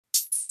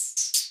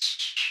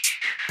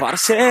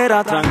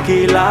Parcera,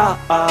 tranquila,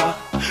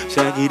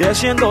 seguiré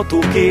siendo tu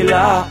killer.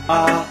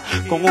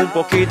 Con un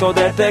poquito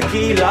de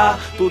tequila,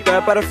 tú te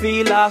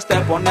perfilas, te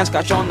pones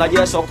cachonda y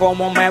eso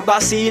como me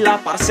vacila.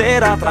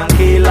 Parcera,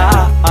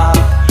 tranquila,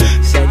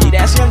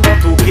 seguiré siendo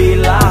tu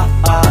killer.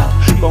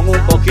 Con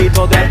un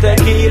poquito de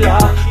tequila,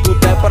 tú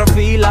te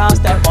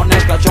perfilas, te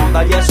pones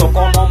cachonda y eso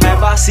como me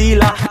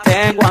vacila.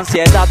 Tengo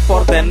ansiedad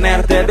por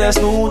tenerte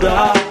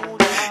desnuda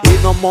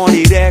y no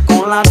moriré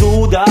con la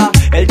duda.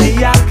 El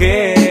día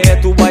que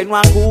tu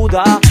vaina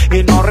acuda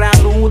y no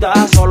reanuda,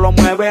 solo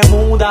mueve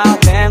muda.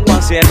 Tengo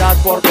ansiedad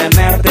por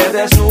tenerte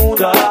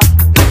desnuda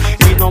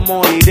y no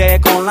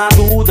moriré con la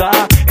duda.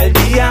 El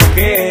día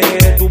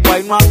que tu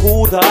vaina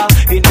acuda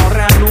y no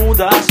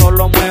reanuda,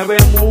 solo mueve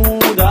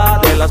muda.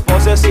 De las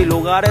poses y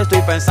lugares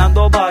estoy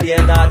pensando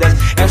variedades,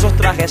 esos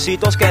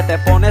trajecitos que te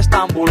pones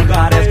tan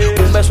vulgares.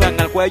 Un beso en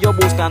el cuello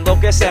buscando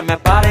que se me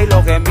pare y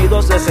los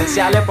gemidos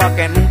esenciales pa'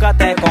 que nunca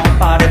te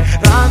compare.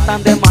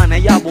 Rantan de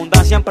manes y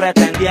abundancia en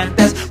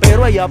pretendientes,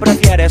 pero ella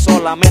prefiere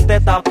solamente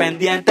estar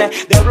pendiente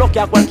de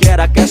bloquear a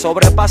cualquiera que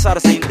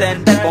sobrepasarse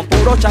intente. Con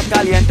puro chat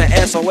caliente,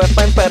 eso es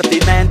pa'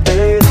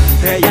 impertinente.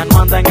 Ella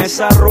no anda en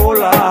esa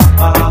rola,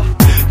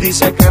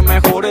 dice que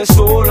mejor es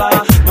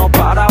sola, no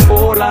para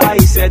bola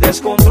y se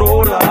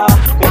descontrola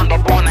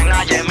cuando ponen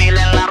a Yemil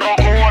en la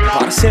rocola.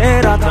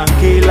 Parcera,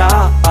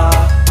 tranquila,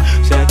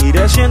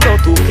 seguiré siendo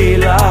tu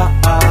killer.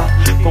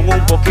 Con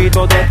un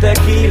poquito de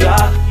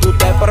tequila, tú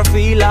te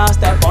perfilas,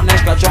 te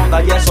pones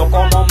cachonda y eso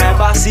como me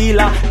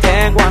vacila.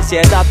 Tengo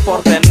ansiedad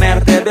por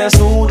tenerte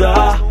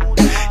desnuda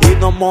y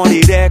no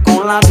moriré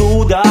con la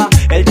duda.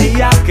 El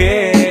día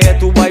que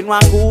tu vaina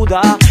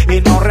aguda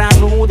y no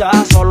reanuda,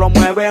 solo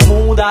mueve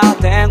muda.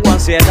 Tengo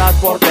ansiedad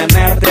por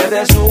tenerte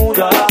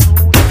desnuda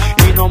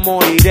y no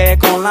moriré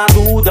con la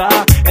duda.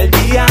 El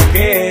día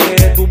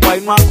que tu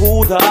vaina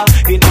aguda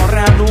y no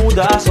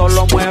reanuda,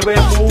 solo mueve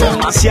muda.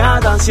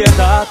 Demasiada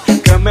ansiedad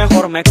que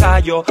mejor me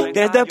callo.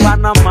 Desde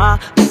Panamá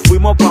nos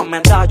fuimos pa'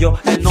 Medallo.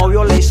 El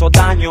novio le hizo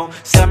daño,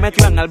 se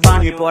metió en el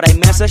baño y por ahí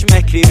meses me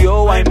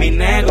escribió: ay mi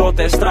negro,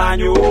 te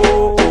extraño.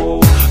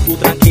 Tú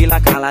tranquila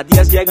que a las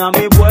 10 llega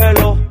mi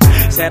vuelo.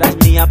 Serás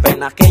mía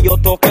apenas que yo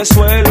toque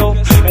suelo.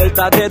 Él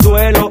está de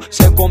duelo,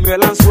 se comió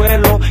el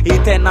anzuelo y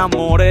te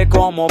enamoré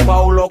como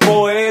Paulo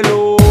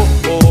Coelho.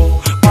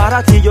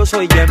 Para ti yo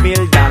soy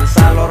Yemil,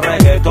 danza los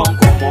reggaetón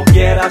como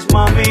quieras,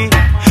 mami.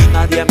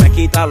 Nadie me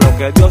quita lo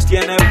que Dios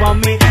tiene para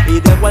mí y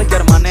de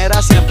cualquier manera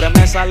siempre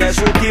me sale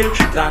sutil.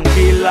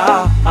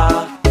 Tranquila,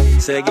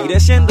 seguiré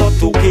siendo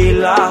tu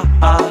killer.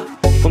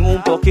 Con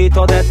un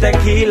poquito de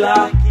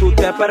tequila, tú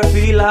te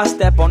perfilas,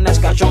 te pones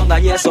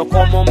cachonda y eso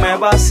como me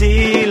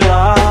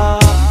vacila.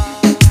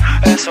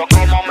 Eso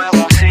como me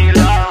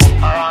vacila.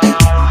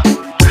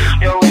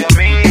 Yo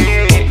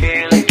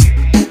Yemil,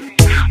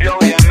 yo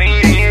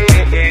Yemil.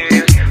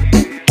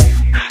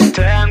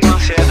 Tengo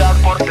ansiedad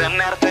por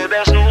tenerte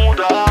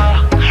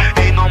desnuda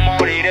y no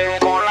moriré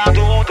con la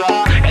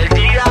duda. El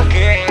día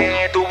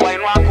que tu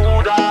vaina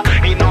acuda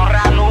y no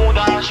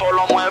reanuda,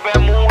 solo mueve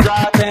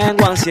muda.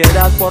 Tengo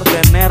ansiedad por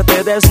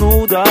tenerte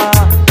desnuda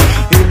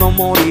y no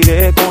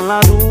moriré con la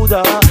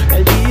duda.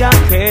 El día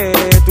que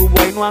tu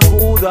vaina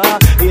acuda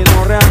y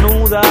no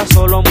reanuda,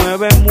 solo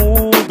mueve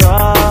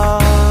muda.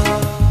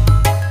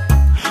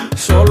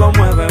 Solo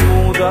mueve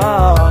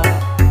muda.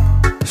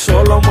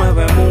 Solo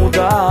mueve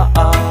muda.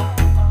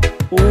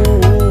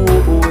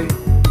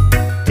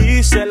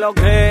 Dice lo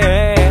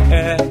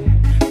que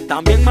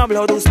también me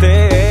habló de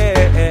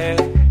usted.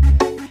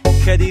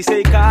 Que dice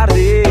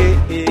Icardi: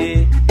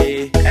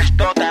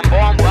 esto te en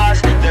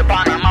bombas, de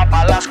Panamá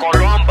pa' las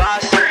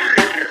Colombas.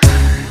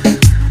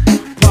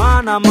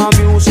 Panamá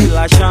Music,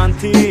 la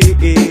Shanti.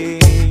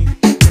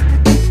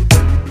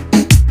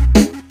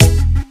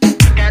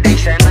 ¿Qué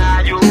dice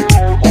Nayu?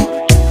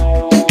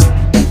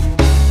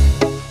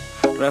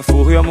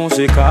 Refugio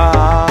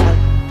musical,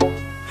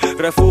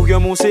 refugio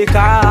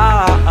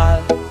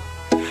musical.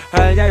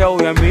 Ella yo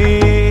y a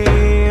mí.